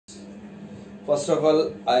First of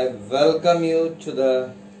all, I welcome you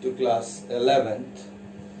to class 11th.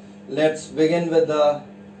 Let's begin with the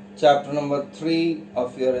chapter number 3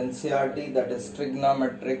 of your NCERT, that is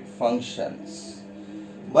trigonometric functions.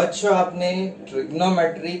 बच्चों, आपने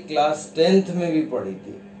trigonometry class 10th में भी पढ़ी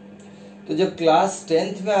थी. तो जब class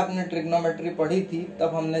 10th में आपने ट्रिग्नोमेट्री पढ़ी थी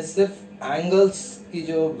तब हमने सिर्फ एंगल्स की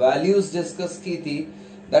जो वैल्यूज डिस्कस की थी,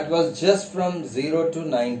 that was just from 0 to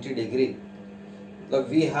 90 degree. So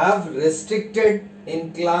we have restricted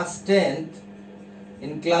in class 10th.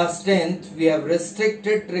 In class 10th, we have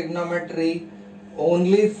restricted trigonometry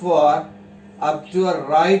only for up to a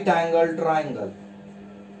right angle triangle.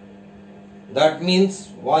 That means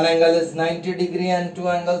one angle is 90 degree and two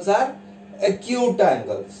angles are acute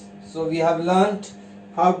angles. So we have learnt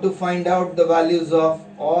how to find out the values of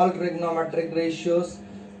all trigonometric ratios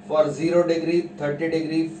for 0 degree, 30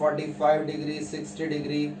 degree, 45 degree, 60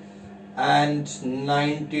 degree and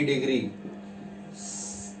 90 degree.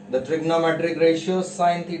 The trigonometric ratios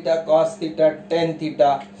sin theta, cos theta, tan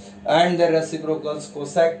theta and the reciprocals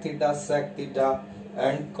cosec theta, sec theta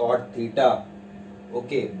and cot theta.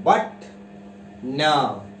 Okay, but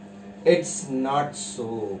now it's not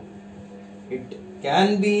so. It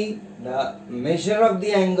can be, the measure of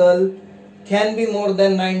the angle can be more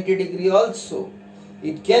than 90 degree also.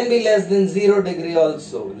 It can be less than 0 degree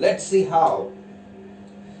also. Let's see how.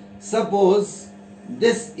 Suppose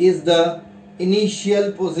this is the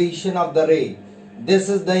initial position of the ray. This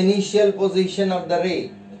is the initial position of the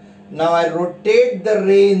ray. Now I rotate the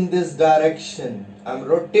ray in this direction. I'm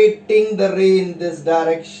rotating the ray in this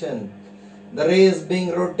direction. The ray is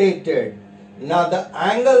being rotated. Now the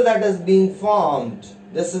angle that is being formed,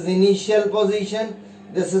 this is initial position,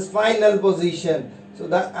 this is final position. So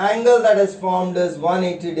the angle that is formed is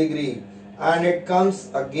 180 degree and it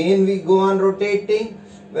comes, again we go on rotating.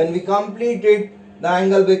 When we complete it, the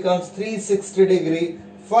angle becomes 360 degree.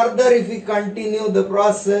 Further, if we continue the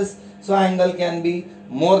process, so angle can be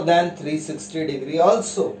more than 360 degree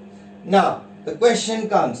also. Now, the question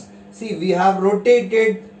comes, see, we have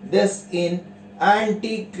rotated this in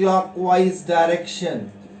anti-clockwise direction.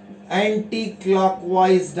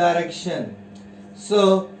 Anti-clockwise direction.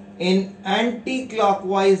 So, in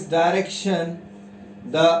anti-clockwise direction,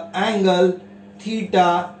 the angle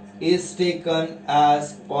theta is taken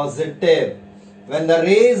as positive. When the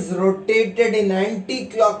ray is rotated in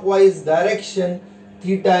anti-clockwise direction,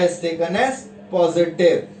 theta is taken as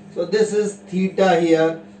positive. So this is theta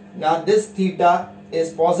here. Now this theta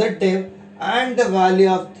is positive and the value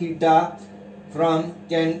of theta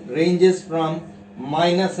ranges from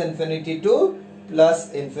minus infinity to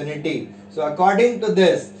plus infinity. So according to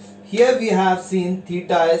this, here we have seen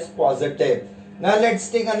theta is positive. Now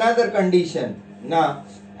let's take another condition. Now,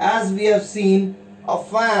 as we have seen, a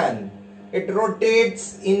fan, it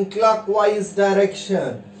rotates in clockwise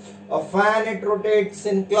direction. A fan, it rotates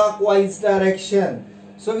in clockwise direction.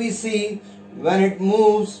 So we see when it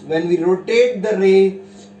moves, when we rotate the ray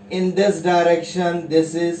in this direction,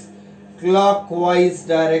 this is clockwise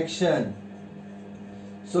direction.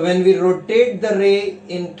 So when we rotate the ray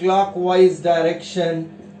in clockwise direction,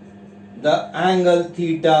 the angle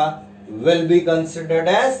theta will be considered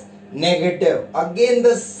as negative. Again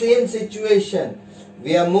the same situation.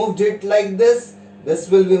 We have moved it like this. This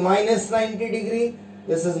will be minus 90 degree.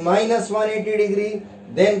 This is minus 180 degree.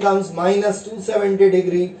 Then comes minus 270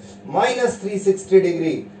 degree. Minus 360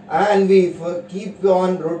 degree. And we keep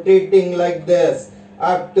on rotating like this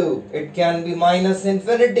up to, it can be minus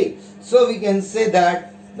infinity. So we can say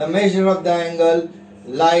that the measure of the angle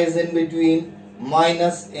lies in between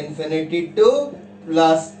minus infinity to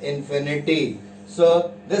plus infinity.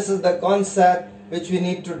 So this is the concept which we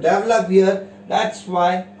need to develop here. That's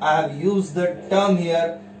why I have used the term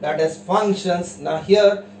here, that is functions. Now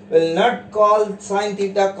here we will not call sin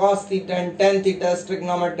theta, cos theta and tan theta as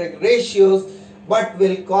trigonometric ratios, but we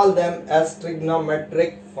will call them as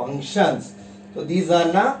trigonometric functions. So these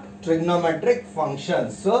are now trigonometric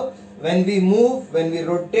functions. So when we move, when we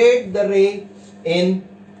rotate the ray in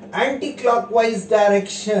anti-clockwise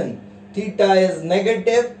direction, theta is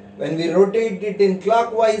negative. When we rotate it in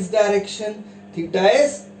clockwise direction, theta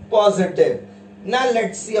is positive. Now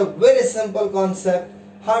let's see a very simple concept,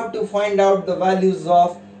 how to find out the values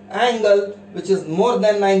of angle which is more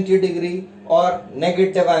than 90 degree or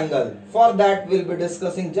negative angle. For that we'll be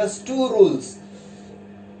discussing just two rules.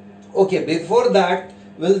 Okay, before that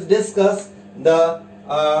we'll discuss the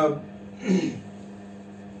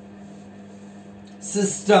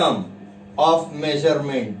system of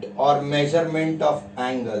measurement or measurement of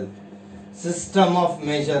angle. System of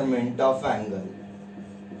measurement of angle.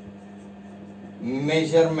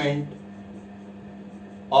 Measurement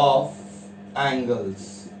of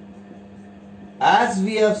angles. As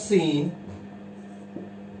we have seen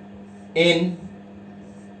in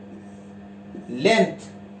length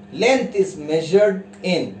is measured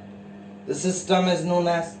in, the system is known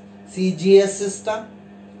as CGS system,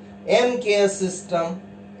 MKS system,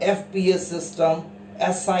 FPS system,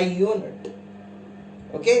 SI unit.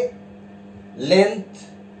 Okay,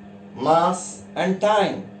 length, mass and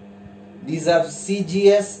time, these are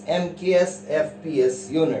CGS, MKS,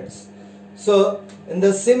 FPS units. So in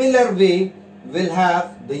the similar way, we'll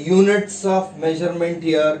have the units of measurement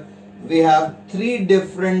here. We have three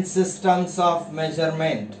different systems of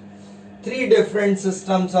measurement. The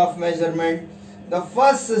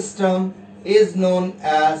first system is known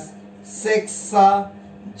as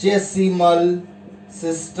sexagesimal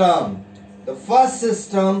system. The first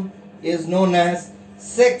system is known as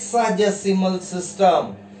sexagesimal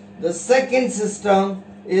system. The second system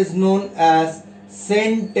is known as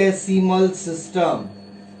centesimal system.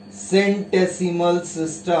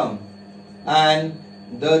 And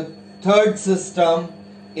the third system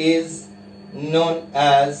is known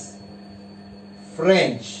as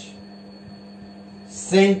French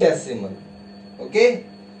centesimal. Okay,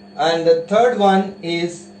 and the third one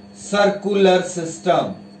is circular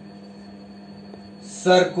system.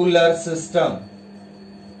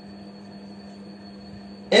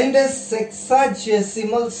 In this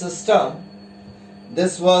sexagesimal system,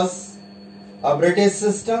 this was a British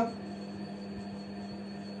system.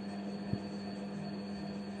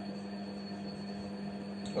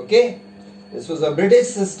 Okay, this was a British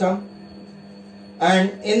system,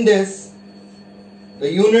 and in this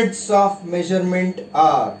the units of measurement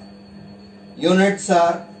are units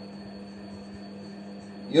of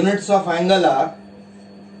angle are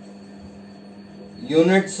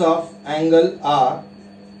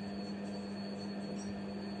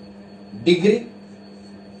degree,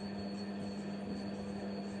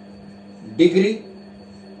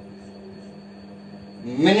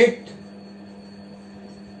 minute,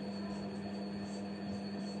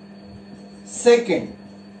 second.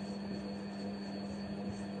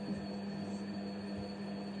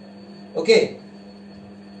 Okay,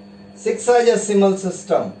 sexagesimal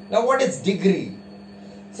system. Now what is degree?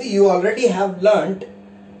 See, you already have learnt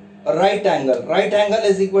a right angle. Right angle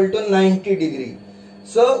is equal to 90 degree.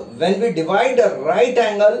 So when we divide a right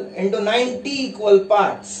angle into 90 equal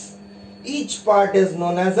parts, each part is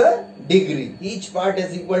known as a degree. Each part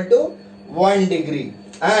is equal to 1 degree.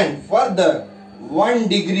 And further, 1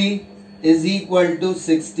 degree is equal to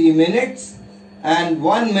 60 minutes and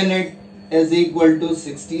 1 minute is equal to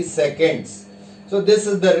 60 seconds. So this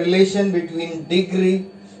is the relation between degree,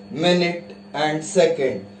 minute and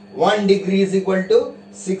second. 1 degree is equal to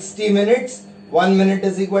 60 minutes, 1 minute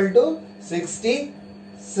is equal to 60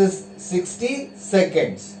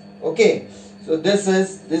 seconds. Okay, so these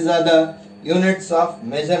are the units of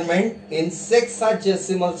measurement in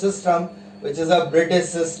sexagesimal system, which is a British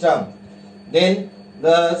system. Then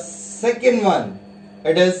the second one,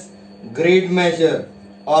 it is grade measure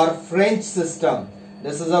or French system.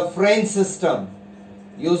 This is a French system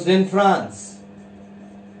used in France.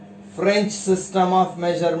 French system of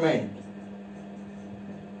measurement.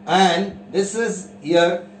 And this is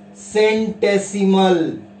here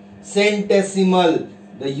centesimal.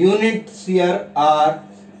 The units here are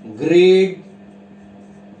grade,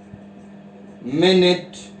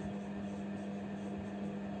 minute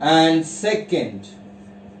and second.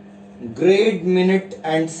 Grade, minute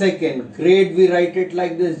and second. Grade we write it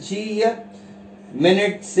like this, G here.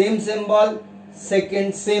 Minute same symbol,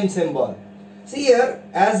 second same symbol. See here,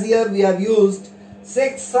 as here we have used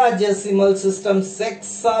sexagesimal system.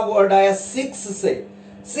 Sexa word आया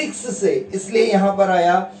 6 से, इसलिए यहाँ पर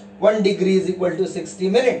आया 1 degree is equal to 60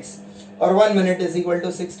 minutes और 1 minute is equal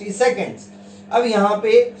to 60 seconds. अब यहाँ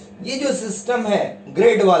पे ये जो सिस्टम है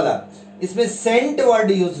ग्रेड वाला, इसमें सेंट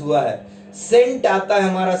वर्ड यूज हुआ है. सेंट आता है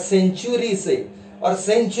हमारा सेंचुरी से और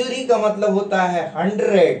सेंचुरी का मतलब होता है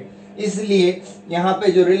 100. इसलिए यहाँ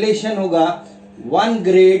पे जो रिलेशन होगा 1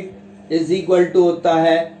 ग्रेड इज इक्वल टू होता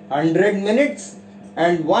है 100 minutes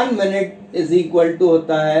and 1 minute is equal to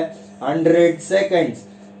होता है 100 seconds.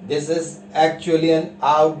 This is actually an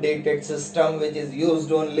outdated system which is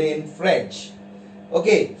used only in French.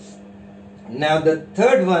 Okay. Now the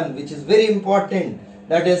third one, which is very important,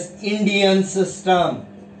 that is Indian system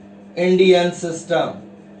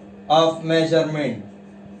of measurement.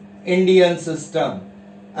 Indian system,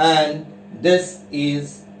 and this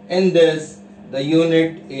is, in this the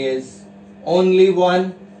unit is only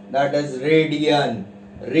one, that is radian.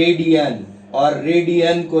 और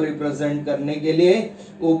radian को represent करने के लिए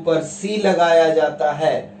ऊपर C लगाया जाता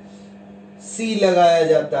है.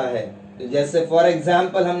 तो जैसे फॉर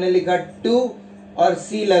एग्जाम्पल हमने लिखा 2 और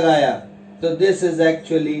C लगाया, तो दिस इज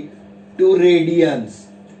एक्चुअली 2 रेडियंस।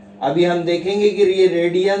 अभी हम देखेंगे कि ये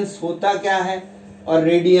रेडियंस होता क्या है और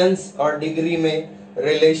रेडियंस और डिग्री में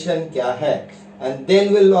रिलेशन क्या है, and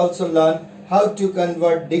then will also learn how to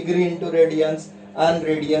convert degree into radiance and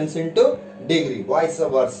radiance into degree, vice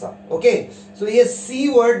versa. Okay, सो ये C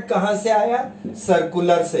वर्ड कहां से आया?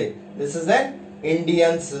 सर्कुलर से। This is an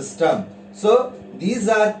Indian system. So these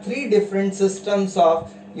are 3 different systems of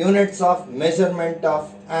units of measurement of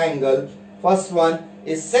angle. First one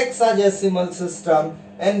is sexagesimal system,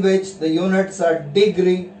 in which the units are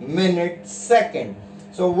degree, minute, second.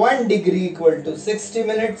 So 1 degree equal to 60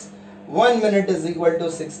 minutes, 1 minute is equal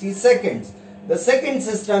to 60 seconds. The second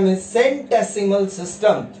system is centesimal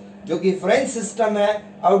system, जो कि French system है,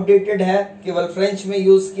 outdated है, केवल French में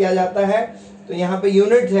use किया जाता है। तो यहाँ पे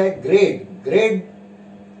यूनिट है grade, grade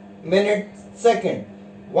minute second.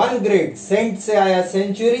 1 grade, Saint से आया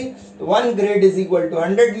सेंचुरी, तो 1 grade is equal to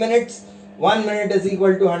 100 minutes, 1 minute is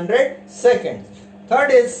equal to 100 second.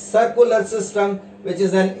 Third is circular system, which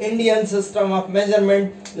is an Indian system of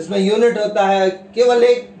measurement, जिसमें यूनिट होता है केवल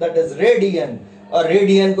एक, दैट इज रेडियन, और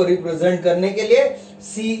radian को रिप्रेजेंट करने के लिए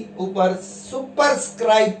C ऊपर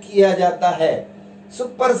सुपरस्क्राइब किया जाता है।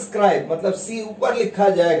 सुपरस्क्राइब मतलब C ऊपर लिखा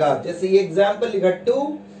जाएगा, जैसे ये एग्जाम्पल लिखा 2,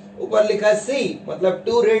 ऊपर लिखा है C, मतलब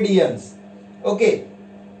 2 radiance. Okay,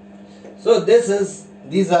 so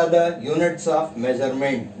these are the units of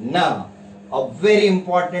measurement. Now a very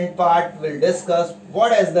important part, will discuss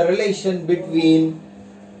what is the relation between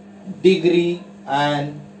degree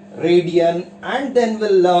and radian, and then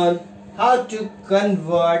we'll learn how to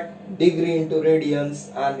convert degree into radians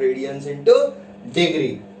and radians into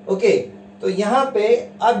degree. Okay, तो यहाँ पे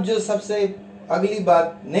अब जो सबसे अगली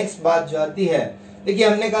बात, next बात जो आती है, देखिए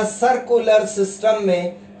हमने कहा सर्कुलर सिस्टम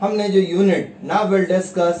में हमने जो unit, now will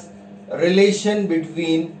discuss relation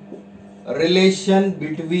between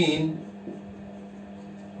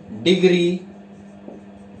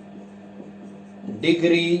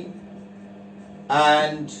degree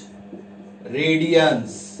and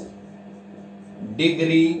radiance,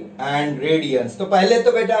 degree and radiance. तो पहले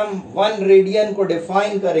तो बेटा हम 1 रेडियन को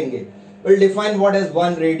डिफाइन करेंगे। Will define what is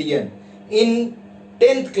 1 radian. In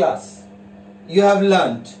 10th class you have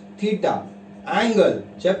learned theta angle.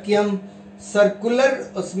 जबकि हम सर्कुलर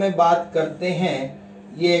उसमें बात करते हैं,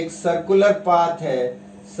 ये एक सर्कुलर पाथ है,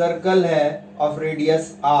 सर्कल है of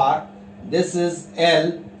radius r, this is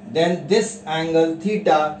l, then this angle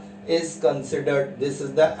theta is considered, this is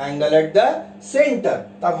the angle at the center।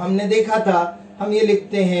 तब हमने देखा था, हम ये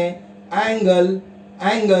लिखते हैं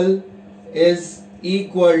angle is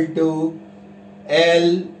equal to L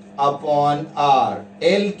upon R।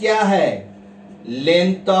 L क्या है?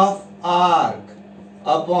 Length of arc,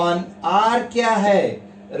 upon R क्या है?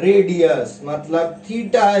 रेडियस, मतलब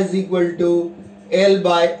theta is equal to L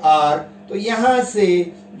bye R। तो यहां से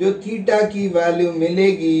जो थीटा की वैल्यू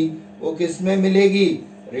मिलेगी वो किस में मिलेगी?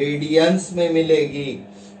 रेडियंस में मिलेगी।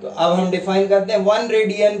 तो अब हम डिफाइन करते हैं 1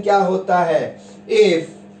 रेडियन क्या होता है। If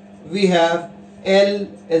we have L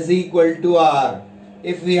is equal to R,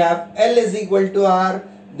 if we have L is equal to R,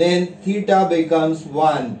 then theta becomes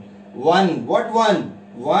 1, what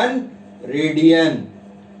 1 radian।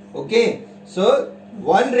 Okay, so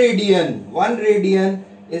 1 radian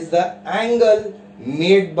is the angle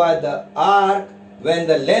made by the arc when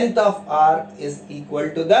the length of arc is equal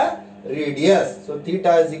to the radius। So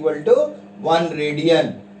theta is equal to 1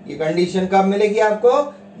 radian। ये condition कब मिलेगी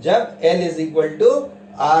आपको? जब L is equal to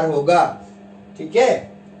R होगा। ठीक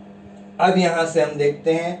है, अब यहां से हम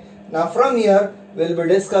देखते हैं। Now from here we'll be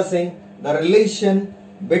discussing the relation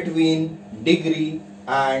between degree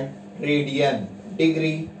and radian,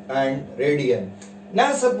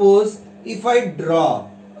 Now suppose if I draw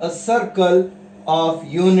a circle of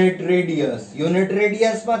unit radius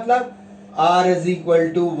मतलब R is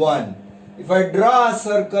equal to 1। If I draw a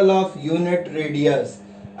circle of unit radius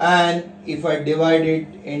and if I divide it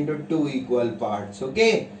into 2 equal parts,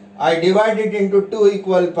 okay, I divide it into 2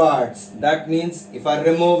 equal parts, that means if I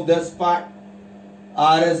remove this part,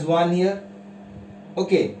 R is 1 here,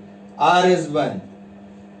 okay, R is 1.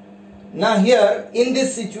 Now here in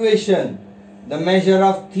this situation, the measure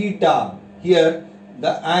of theta, here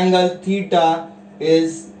the angle theta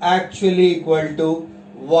is actually equal to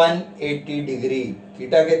 180 degree.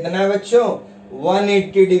 Theta कितना है बच्चों?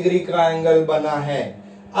 180 degree का angle बना है।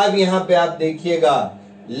 अब यहाँ पे आप देखिएगा,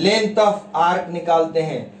 लेंथ ऑफ आर्क निकालते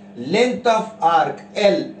हैं। लेंथ ऑफ आर्क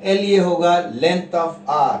L ये होगा लेंथ ऑफ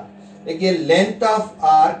आर्क। देखिए लेंथ ऑफ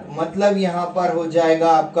आर्क मतलब यहाँ पर हो जाएगा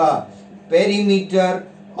आपका perimeter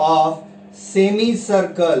of semi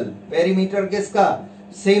circle. Perimeter किसका?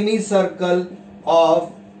 Semi circle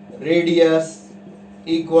of radius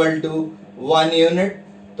equal to 1 unit.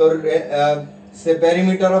 तो से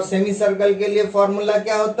पेरीमीटर ऑफ सेमी सर्कल के लिए फॉर्मूला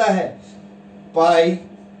क्या होता है? पाई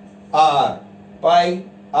are,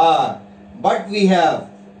 but we have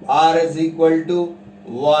are is equal to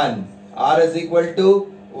 1, are is equal to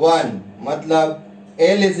 1, मतलब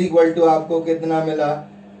एल इज इक्वल टू आपको कितना मिला?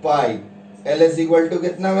 पाई। एल इज इक्वल टू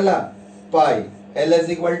कितना मिला? पाई। एल इज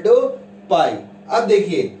इक्वल टू पाई। अब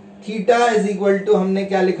देखिए थीटा इज इक्वल टू हमने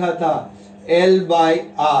क्या लिखा था? एल बाय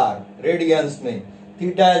आर, रेडियंस में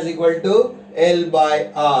theta is equal to L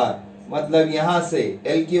by are, मतलब यहां से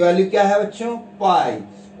एल की वैल्यू क्या है बच्चों? पाई।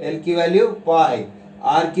 एल की वैल्यू पाई,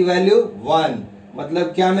 आर की वैल्यू 1,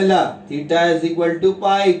 मतलब क्या मिला? थीटा इज इक्वल टू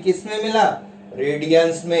पाई। किस में मिला?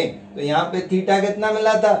 रेडियंस में। तो यहाँ पे थीटा कितना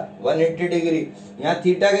मिला था? 180 डिग्री। यहाँ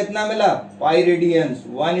थीटा कितना मिला? पाई रेडियंस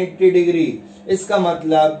 180 डिग्री। इसका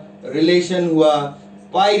मतलब रिलेशन हुआ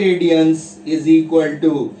पाई radiance is equal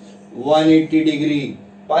to 180 degree.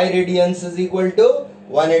 Pi radiance is equal to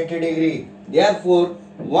 180 degree. Therefore,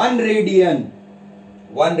 1 radian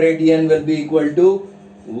will be equal to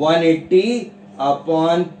 180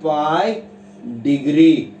 upon pi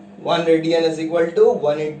degree. 1 radian is equal to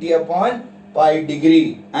 180 upon pi degree,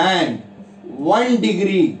 and 1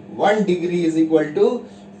 degree is equal to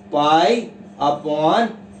pi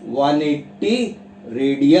upon 180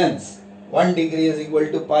 radians. 1 degree is equal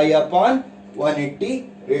to pi upon 180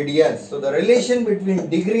 radians. So the relation between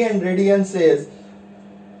degree and radians is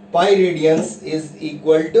pi radians is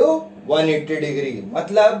equal to 180 degree.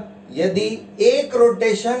 मतलब यदि एक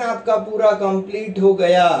rotation आपका पूरा complete हो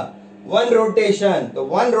गया, 1 rotation, तो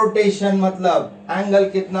 1 rotation मतलब angle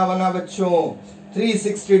कितना बना बच्चों?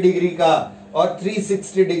 360 डिग्री का, और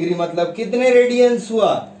 360 डिग्री मतलब कितने रेडियंस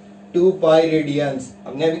हुआ? 2 पाई रेडियंस।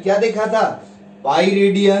 हमने अभी क्या देखा था? पाई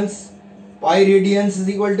रेडियंस इज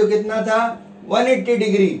इक्वल टू कितना था? 180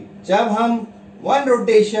 डिग्री। जब हम 1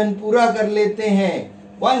 रोटेशन पूरा कर लेते हैं,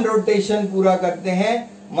 1 रोटेशन पूरा करते हैं,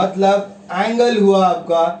 मतलब एंगल हुआ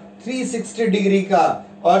आपका 360 डिग्री का,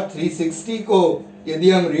 और 360 को यदि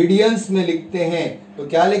हम रेडियंस में लिखते हैं तो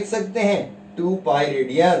क्या लिख सकते हैं? 2 पाई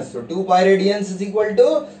रेडियंस। तो 2 पाई radiance is equal to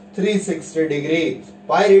 360 degree.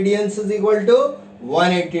 Pi radiance is equal to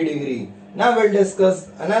 180 degree. Now we'll discuss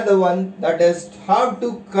another one, that is how to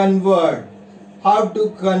convert.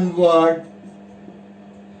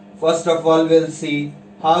 First of all, we'll see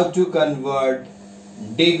how to convert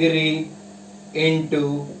degree into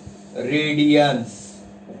radians.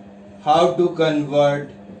 How to convert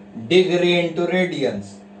degree into radians.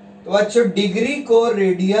 तो बच्चों degree को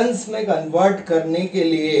radiance में convert करने के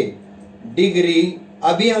लिए degree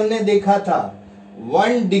अभी हमने देखा था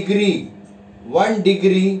 1 degree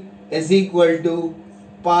is equal to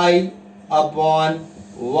pi upon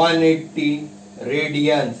 180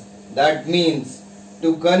 radians. That means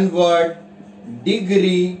to convert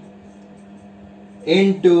degree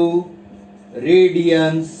into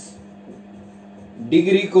radians,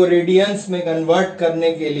 degree को रेडियंस में कन्वर्ट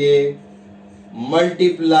करने के लिए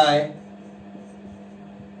multiply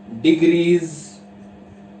degrees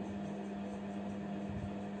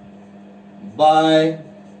by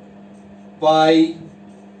pi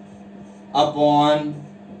upon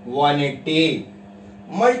 180.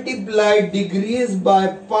 Multiply degrees by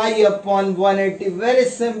pi upon 180. Very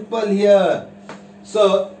simple here. So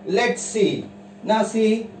let's see. Now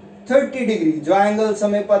see 30 degree जो angles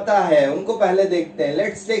हमें पता है उनको पहले देखते हैं.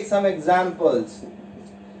 Let's take some examples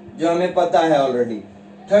जो हमें पता है ऑलरेडी.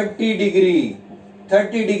 30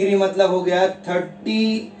 डिग्री मतलब हो गया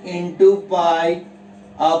 30 इंटू पाई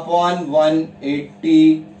अपॉन 180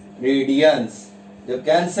 रेडियंस. जब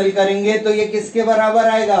कैंसिल करेंगे तो ये किसके बराबर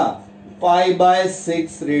आएगा? Pi by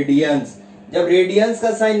 6 radiance. जब रेडियंस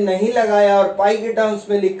का साइन नहीं लगाया और पाई के टर्म्स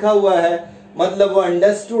में लिखा हुआ है मतलब वो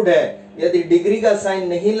अंडरस्टूड है. यदि डिग्री का साइन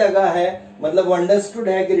नहीं लगा है मतलब वो अंडरस्टूड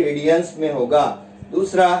है कि रेडियंस में होगा.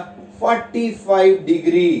 दूसरा 45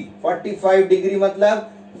 डिग्री मतलब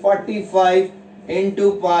 45 इंटू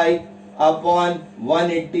पाई अपॉन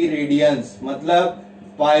 180 रेडियंस मतलब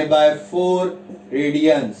pi by 4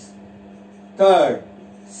 radiance. Third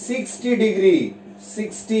 60 degree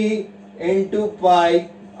 60 into pi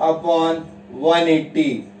upon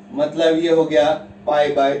 180 मतलब ये हो गया पाई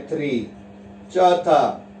बाय 3. चौथा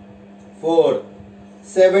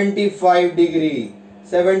 75 degree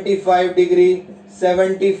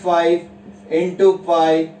 75 into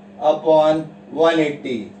pi upon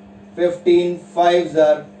 180. 15 5s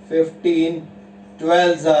are 15,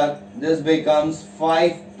 12s are, this becomes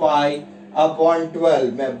 5 pi upon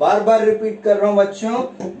 12. मैं बार बार रिपीट कर रहा हूं बच्चों,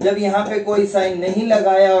 जब यहाँ पे कोई साइन नहीं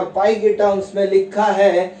लगाया और पाई के टर्म्स में लिखा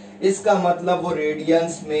है इसका मतलब वो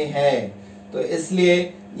रेडियंस में है। तो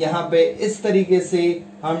इसलिए यहाँ पे इस तरीके से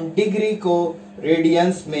हम डिग्री को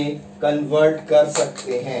रेडियंस में कन्वर्ट कर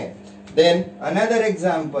सकते हैं। Then another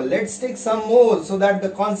example, let's take some more so that the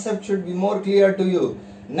concept should be more clear to you.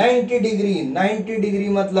 90 degree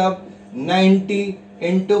मतलब 90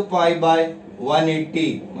 into pi by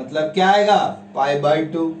 180 मतलब क्या आएगा pi by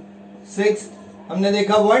 2। 6 हमने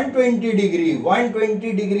देखा 120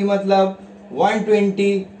 डिग्री मतलब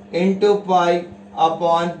 120 into pi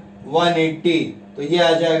upon 180 तो ये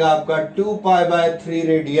आ जाएगा आपका 2 pi by 3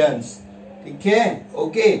 रेडियंस। ठीक है,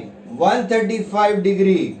 okay. 135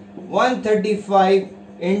 degree 135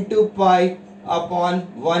 into pi upon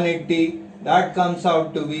 180 that comes out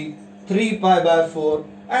to be 3 pi by 4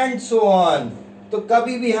 and so on। तो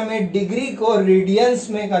कभी भी हमें डिग्री को रेडियंस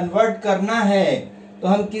में कन्वर्ट करना है तो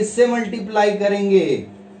हम किससे मल्टीप्लाई करेंगे,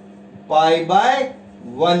 पाई बाय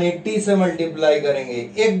 180 से मल्टीप्लाई करेंगे।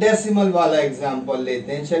 एक डेसिमल वाला एग्जांपल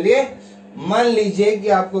लेते हैं। चलिए मान लीजिए कि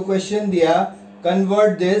आपको क्वेश्चन दिया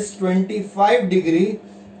convert this 25 degree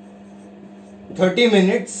 30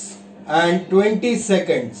 minutes and 20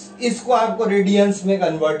 seconds, इसको आपको रेडियंस में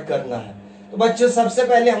कन्वर्ट करना है। तो बच्चों सबसे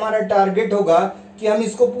पहले हमारा टारगेट होगा कि हम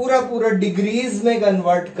इसको पूरा डिग्रीज में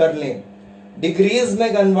कन्वर्ट कर लें। डिग्रीज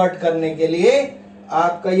में कन्वर्ट करने के लिए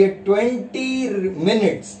आपका ये 20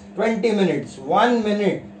 minutes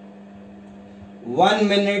 1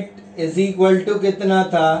 minute is equal to कितना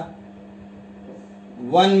था,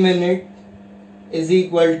 1 minute is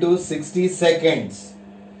equal to 60 seconds.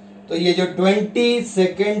 तो ये जो 20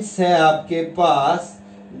 सेकेंड्स है आपके पास,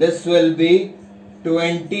 this will be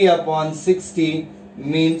 20 upon 60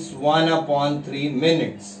 means 1/3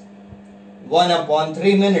 minutes।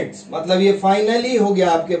 1/3 minutes मतलब ये फाइनली हो गया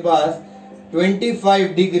आपके पास 25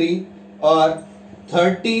 डिग्री और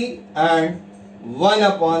 30 एंड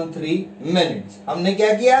 1/3 मिनट्स। हमने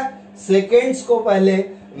क्या किया, सेकेंड्स को पहले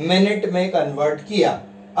मिनट में कन्वर्ट किया।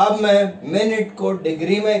 अब मैं मिनट को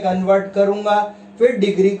डिग्री में कन्वर्ट करूंगा, फिर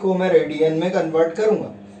डिग्री को मैं रेडियन में कन्वर्ट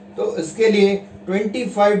करूंगा। तो इसके लिए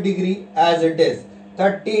 25 degree as it is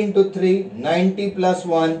 30 into 3 90 plus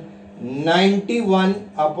 1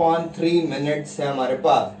 91/3 minutes है हमारे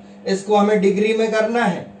पास। इसको हमें डिग्री में करना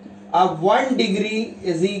है। अब 1 degree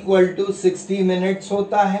is equal to 60 minutes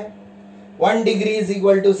होता है। 1 degree is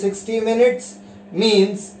equal to 60 minutes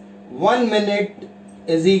means 1 minute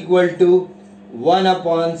is equal to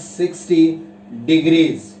 1/60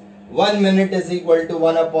 degrees. 1 minute is equal to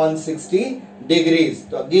 1/60 degrees।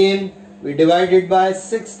 तो again we divided by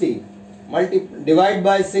 60, divide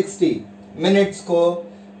by 60, minutes को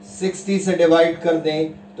 60 से डिवाइड कर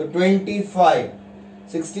दें तो 25,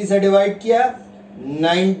 60 से डिवाइड किया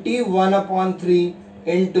 91/3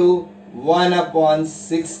 इंटू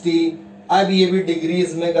 1/60। अब ये भी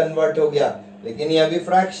डिग्रीज में कन्वर्ट हो गया, लेकिन ये अभी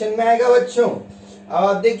फ्रैक्शन में आएगा बच्चों। अब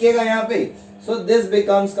आप देखिएगा यहाँ पे, सो दिस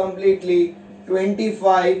बिकम्स कंप्लीटली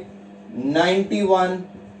 25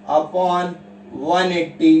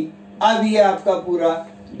 91/180। अब ये आपका पूरा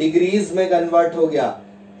डिग्रीज में कन्वर्ट हो गया।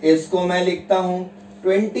 इसको मैं लिखता हूं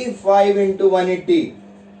 25 into 180,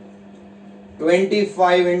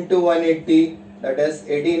 25 into 180 that is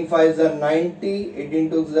 18 5s are 90, 18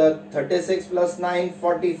 2s are 36 plus 9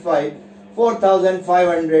 45,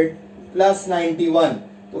 4500 plus 91।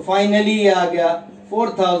 तो फाइनली ये आ गया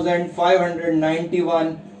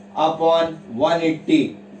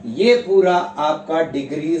 4591/180। ये पूरा आपका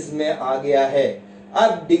डिग्रीज में आ गया है।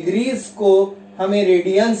 अब डिग्रीज को हमें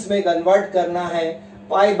रेडियंस में कन्वर्ट करना है।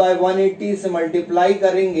 पाई बाय 180 से मल्टीप्लाई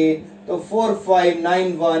करेंगे तो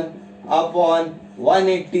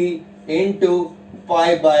 4591/180 into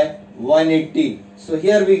pi by 180। So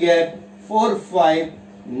here we get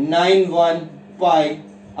 4591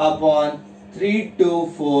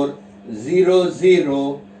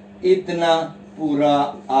 pi/32400। इतना पूरा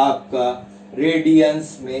आपका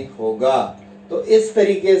रेडियंस में होगा। तो इस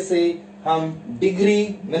तरीके से हम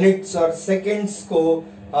डिग्री, मिनट्स और सेकेंड्स को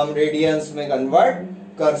हम रेडियंस में कन्वर्ट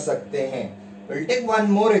कर सकते हैं। We'll take one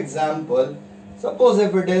more example. Suppose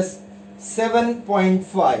if it is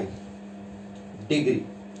 7.5 degree,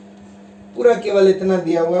 पूरा केवल इतना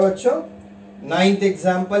दिया हुआ है बच्चों। 9th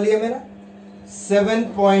एग्जाम्पल ये मेरा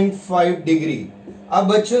 7.5 डिग्री। अब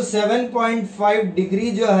बच्चों 7.5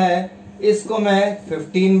 डिग्री जो है इसको मैं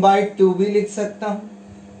 15/2 भी लिख सकता हूं।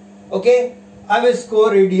 ओके, अब इसको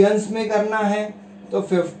रेडियंस में करना है तो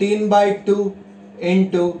 15/2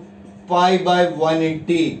 इंटू पाई बाय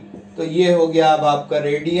 180। तो ये हो गया अब आपका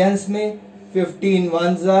रेडियंस में 15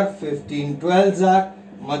 1s are 15 12s are,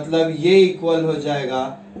 मतलब ये इक्वल हो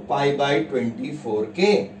जाएगा पाई बाय 24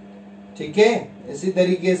 के। ठीक है, इसी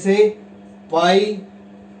तरीके से पाई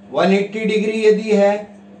 180 डिग्री यदि है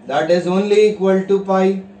that is only equal to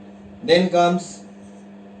pi. Then comes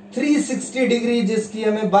 360 degree जिसकी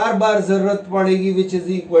हमें बार बार जरूरत पड़ेगी, which is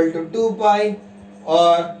equal to 2 pi,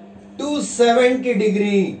 और 270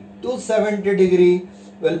 degree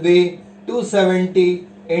will be 270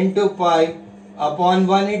 into pi upon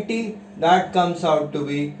 180, that comes out to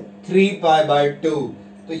be 3 pi by 2.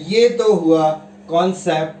 तो ये तो हुआ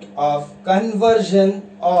concept of conversion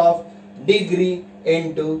of degree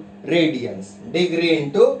into radians, degree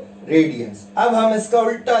into radians. अब हम इसका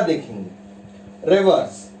उल्टा देखेंगे,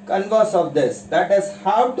 reverse, converse of this, that is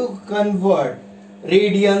how to convert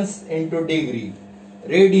radians into degree,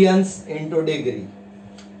 radians into degree.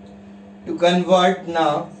 To convert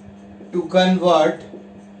now, to convert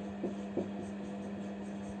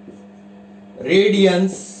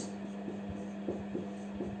radians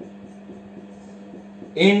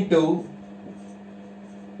into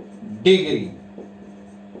degree,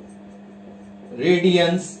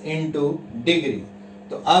 radians into degree.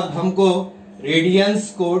 तो अब हमको radiance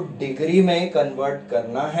को degree में कन्वर्ट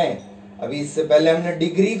करना है. अभी इससे पहले हमने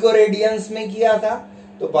डिग्री को रेडियंस में किया था,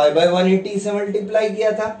 तो पाई बाय 180 से मल्टीप्लाई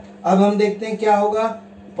किया था. अब हम देखते हैं क्या होगा.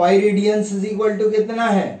 पाई रेडियंस इज इक्वल टू कितना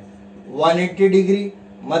है, 180 डिग्री.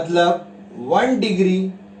 मतलब 1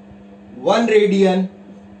 degree 1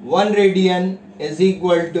 radian is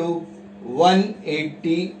equal to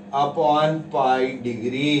 180 upon pi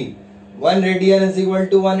degree. 1 radian is equal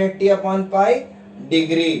to 180 upon pi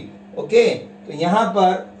degree. Okay, तो यहां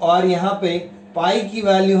पर और यहां पे पाई की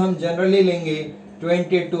वैल्यू हम जनरली लेंगे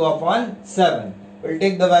 22 upon 7. We'll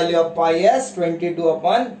take the value of pi as 22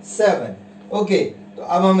 upon 7. Okay, तो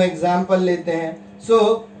अब हम एग्जाम्पल लेते हैं. So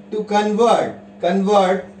to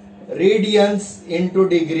convert radians into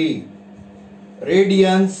degree,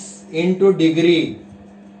 radians into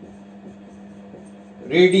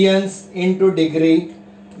degree,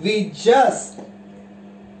 we just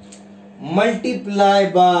multiply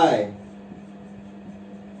by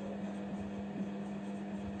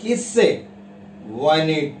किससे,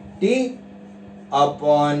 180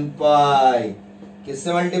 अपॉन पाई.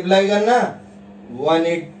 किससे मल्टीप्लाई करना,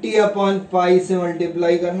 180 अपॉन पाई से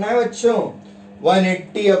मल्टीप्लाई करना है बच्चों,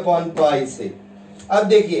 180 अपॉन पाई से. अब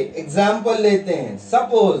देखिए एग्जाम्पल लेते हैं.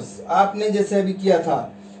 सपोज आपने जैसे अभी किया था,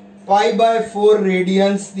 पाई बाय 4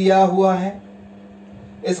 रेडियंस दिया हुआ है,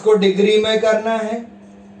 इसको डिग्री में करना है,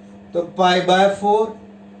 तो pi by 4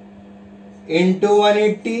 into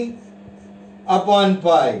 180 upon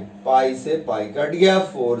pi. पाई से पाई कट गया,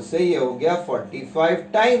 4 से ये हो गया 45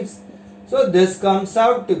 times. So this comes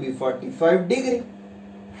out to be 45 degree.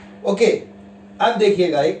 Okay, अब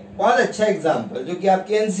देखिएगा एक बहुत अच्छा एग्जांपल जो कि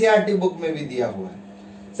आपके एनसीईआरटी बुक में भी दिया हुआ है.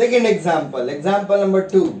 Second example, example number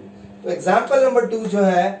 2. तो एग्जांपल नंबर 2 जो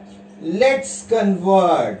है, let's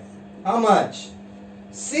convert how much,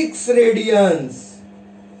 6 radiance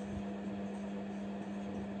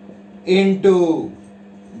into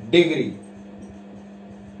degree.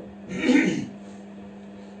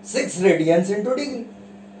 6 radians into degree.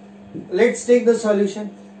 Let's take the solution.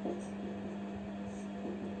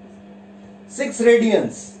 6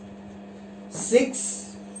 radians, 6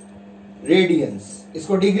 radians,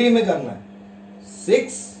 इसको डिग्री में करना है.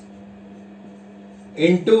 6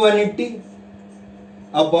 into 180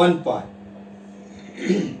 upon pi.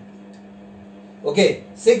 Okay,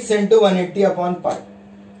 6 into 180 upon pi.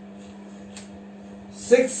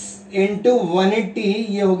 6 into 180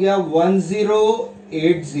 ये हो गया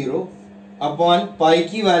 1080 अपॉन पाई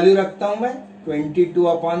की वैल्यू रखता हूं मैं 22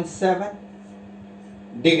 अपॉन 7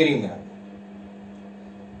 डिग्री में.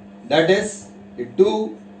 That is 2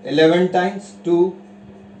 11 times 2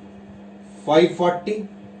 540.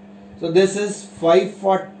 So this is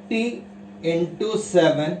 540 into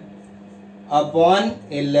 7 upon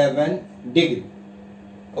 11 degree.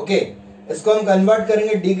 Okay, इसको हम कन्वर्ट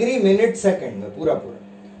करेंगे डिग्री मिनट सेकंड में पूरा.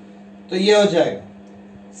 तो ये हो जाएगा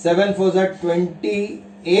 7 4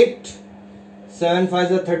 28, 7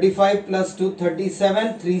 5 35 प्लस 2 37,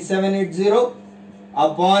 3780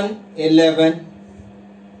 अपॉन 11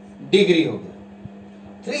 डिग्री हो गया.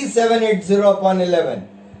 3780 अपॉन 11.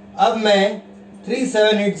 अब मैं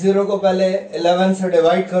 3780 को पहले 11 से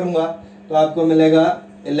डिवाइड करूंगा, तो आपको मिलेगा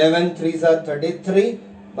 11 3 33,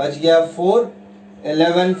 बच गया 4,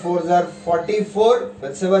 11 4 44,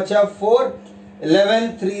 फिर से बचा 4, 11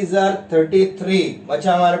 3 33,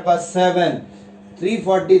 बचा हमारे पास 7,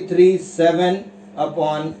 343 7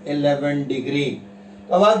 अपॉन 11 डिग्री.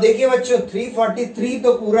 तो अब आप देखिए बच्चों, 343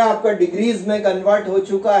 तो पूरा आपका डिग्रीज में कन्वर्ट हो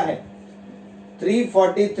चुका है,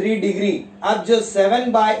 343 डिग्री. अब जो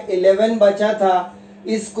 7/11 बचा था,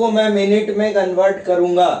 इसको मैं मिनट में कन्वर्ट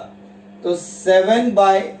करूंगा, तो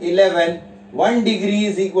 7/11 1 degree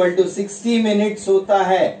is equal to 60 minutes होता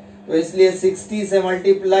है, तो इसलिए 60 से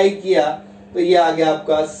मल्टीप्लाई किया तो ये आ गया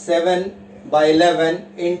आपका 7/11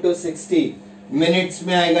 इंटू 60 मिनट्स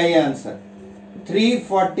में आएगा ये आंसर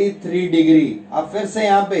 343 डिग्री। अब फिर से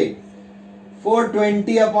यहाँ पे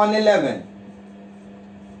 420/11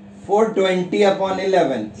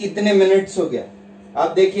 420/11 इतने मिनट्स हो गया।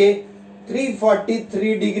 आप देखिए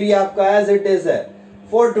 343 डिग्री आपका एज इट इज है,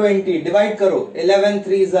 420 डिवाइड करो, 11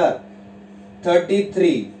 3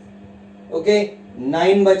 33, ओके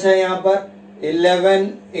 9 बचा है यहाँ पर,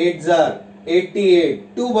 11 8 88,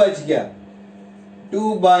 2 बच गया,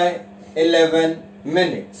 2/11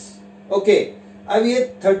 मिनट्स। ओके अब ये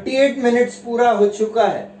 38 मिनट्स पूरा हो चुका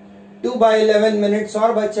है, 2/11 मिनट्स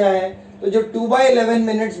और बचा है, तो जो 2/11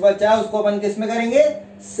 मिनट्स बचा है उसको अपन किस में करेंगे,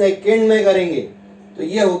 सेकंड में करेंगे। तो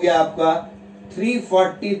ये हो गया आपका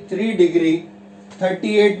 343 डिग्री,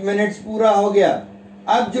 38 मिनट्स पूरा हो गया।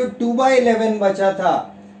 अब जो 2/11 बचा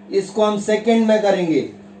था इसको हम सेकंड में करेंगे,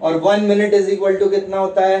 और 1 मिनट इज इक्वल टू कितना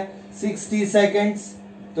होता है, 60 सेकेंड्स,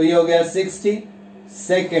 तो ये हो गया 60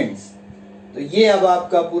 सेकेंड्स। तो ये अब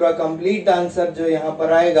आपका पूरा कंप्लीट आंसर जो यहां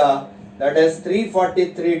पर आएगा, that is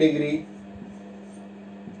 343 degree,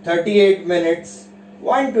 38 minutes,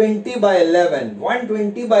 120/11,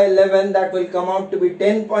 120/11 that will come out to be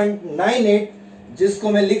 10.98, जिसको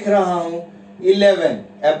मैं लिख रहा हूं 11,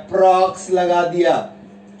 अप्रॉक्स लगा दिया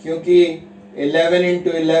क्योंकि 11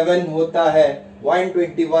 into 11 होता है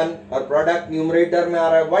 121 और प्रोडक्ट न्यूमरेटर में आ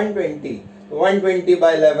रहा है 120, तो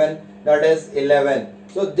 120/11 that is 11.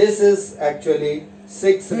 So this is actually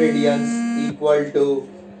 6 radians equal to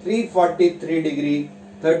 343 degree,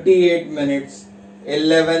 38 minutes,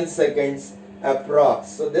 11 seconds approx.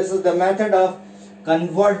 So this is the method of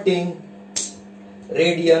converting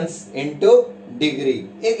radians into degree.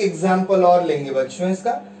 एक एग्जाम्पल और लेंगे बच्चों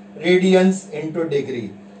इसका, radians into degree.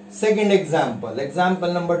 Second example,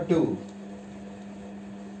 example number 2,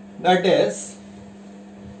 that is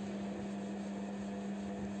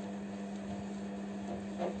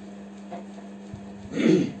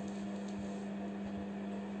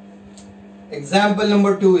example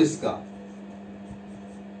number 2 इसका,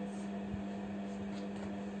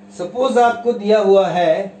 suppose आपको दिया हुआ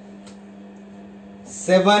है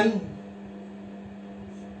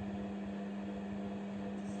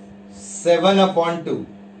 7/2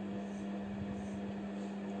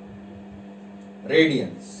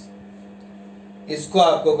 रेडियंस, इसको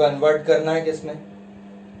आपको कन्वर्ट करना है किसमें,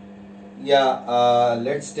 या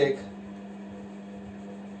let's take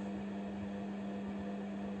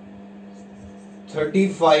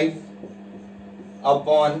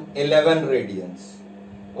 35/11 radians.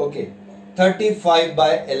 Okay,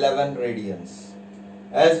 35/11 radians.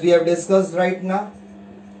 As we have discussed right now,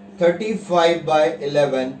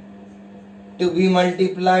 35/11 to be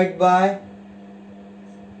multiplied by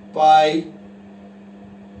pi,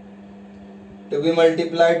 to be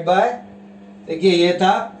multiplied by, देखिए ये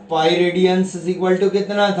था पाई रेडियंस इज इक्वल टू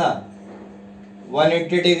कितना था,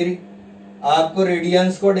 180 डिग्री। आपको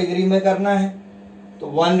रेडियंस को डिग्री में करना है, तो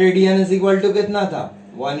 1 रेडियन इज इक्वल टू कितना था,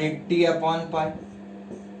 180/पाई,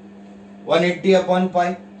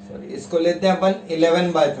 180/पाई, सॉरी इसको लेते हैं अपन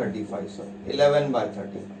 11/35, सॉरी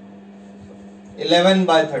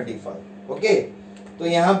 11/35, ओके। तो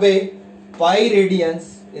यहाँ पे पाई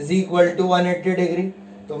radiance is equal to 180 degree,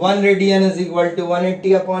 तो 1 रेडियन इज इक्वल टू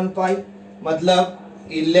 180/पाई, मतलब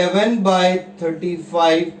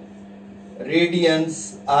 11/35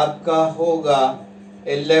 रेडियंस आपका होगा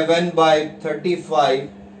 11/35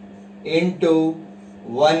 इंटू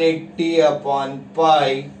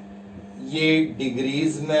 180/पाई, ये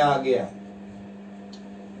डिग्रीज में आ गया।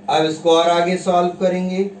 अब इसको और आगे सॉल्व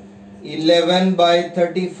करेंगे,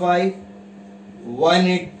 11/35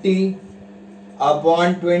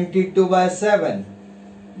 180/22/7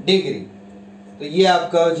 डिग्री, तो ये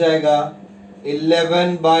आपका हो जाएगा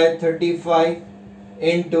 11/35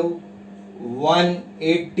 इंटू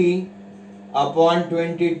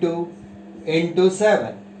 180/22 इंटू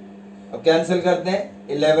 7। अब कैंसिल करते हैं,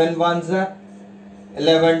 11 1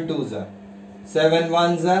 11 2 7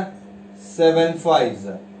 1 7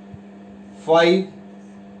 5 5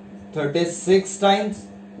 36 times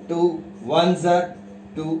 2 1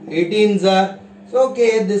 2 18 so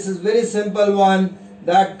okay, this is very simple one,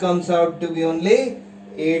 that comes out to be only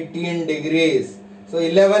 18 degrees. So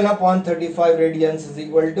 11/35 radians is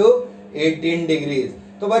equal to 18 degrees.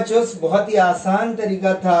 तो बच्चों बहुत ही आसान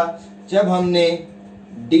तरीका था जब हमने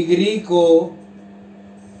डिग्री को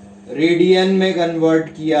रेडियन में कन्वर्ट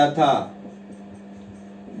किया था,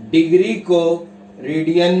 डिग्री को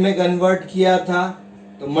रेडियन में कन्वर्ट किया था,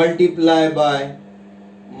 तो multiply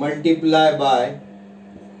by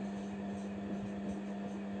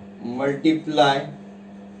multiply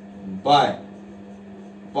by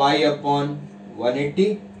pi upon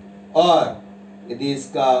 180, और यदि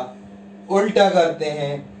इसका उल्टा करते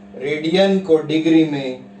हैं रेडियन को डिग्री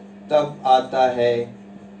में, तब आता है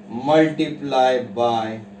मल्टीप्लाई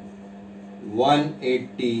बाय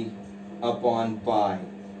 180 अपॉन पाई।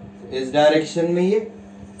 इस डायरेक्शन में ये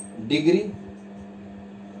degree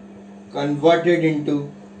converted into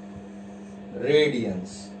radiance.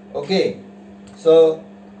 Okay, so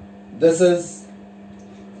this is,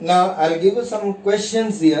 now I'll give you some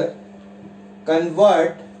questions here.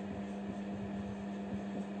 Convert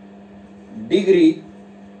degree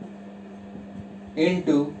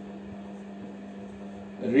into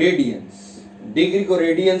radians. Degree को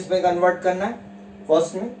रेडियंस में कन्वर्ट करना है।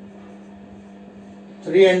 फर्स्ट में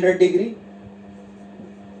 300 degree,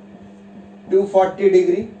 240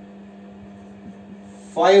 degree,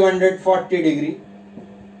 540 degree.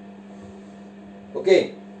 Okay,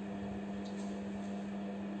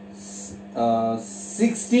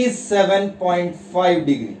 67.5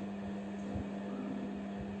 degree.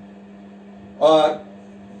 और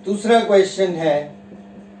दूसरा क्वेश्चन है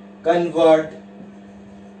कन्वर्ट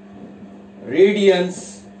रेडियंस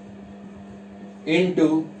इनटू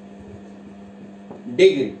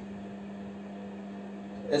डिग्री।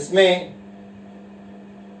 इसमें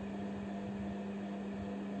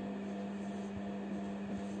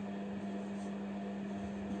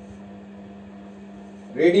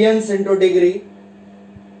radiance into degree,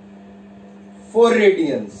 4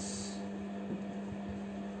 radiance,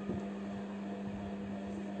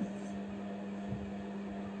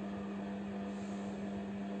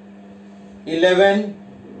 eleven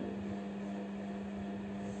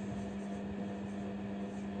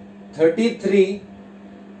 33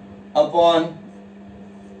 upon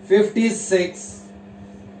 56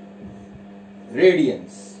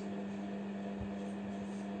 radiance,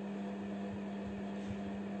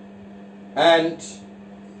 and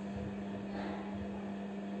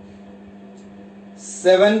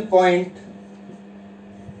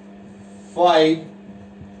 7.5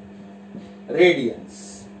 radiance.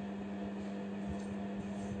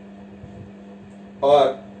 और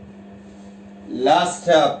लास्ट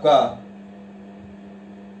है आपका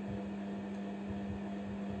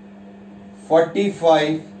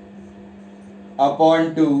 45 अपॉन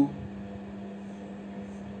 2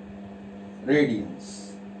 रेडियंस।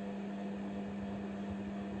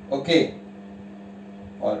 ओके,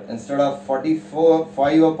 और instead of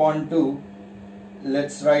 45 upon 2,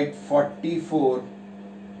 let's write 44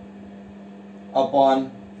 upon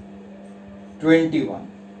 21,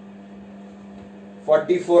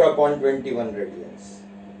 44 upon 21 radiance.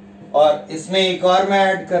 और इसमें एक और मैं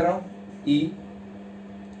ऐड कर रहा हूं E,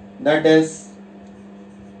 that is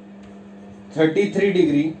 33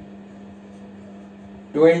 degree,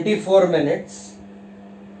 24 minutes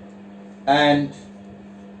and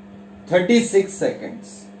 36 seconds।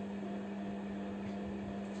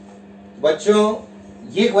 बच्चों,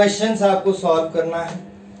 ये क्वेश्चंस आपको सॉल्व करना है।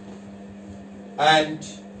 And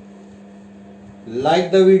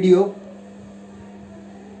like the video,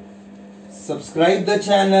 subscribe the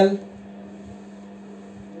channel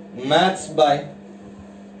maths by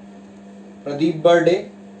Pradeep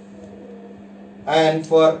birthday, and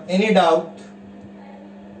for any doubt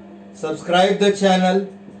subscribe the channel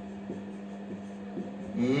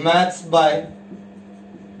Maths by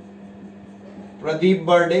Pradeep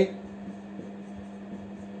Birde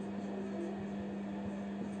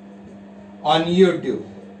on YouTube,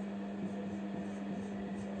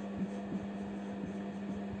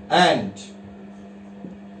 and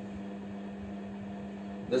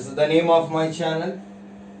this is the name of my channel.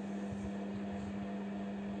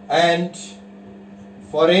 And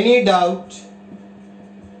for any doubt,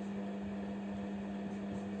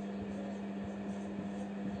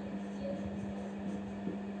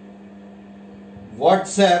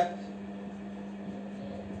 WhatsApp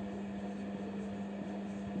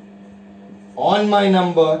on my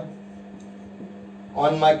number,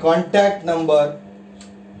 on my contact number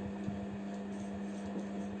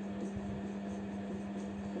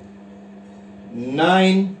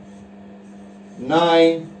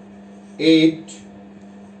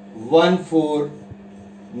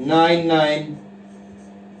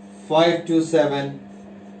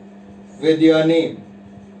with your name.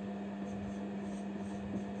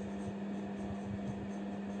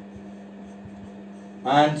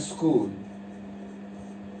 And school.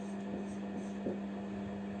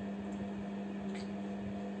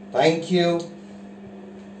 Thank you.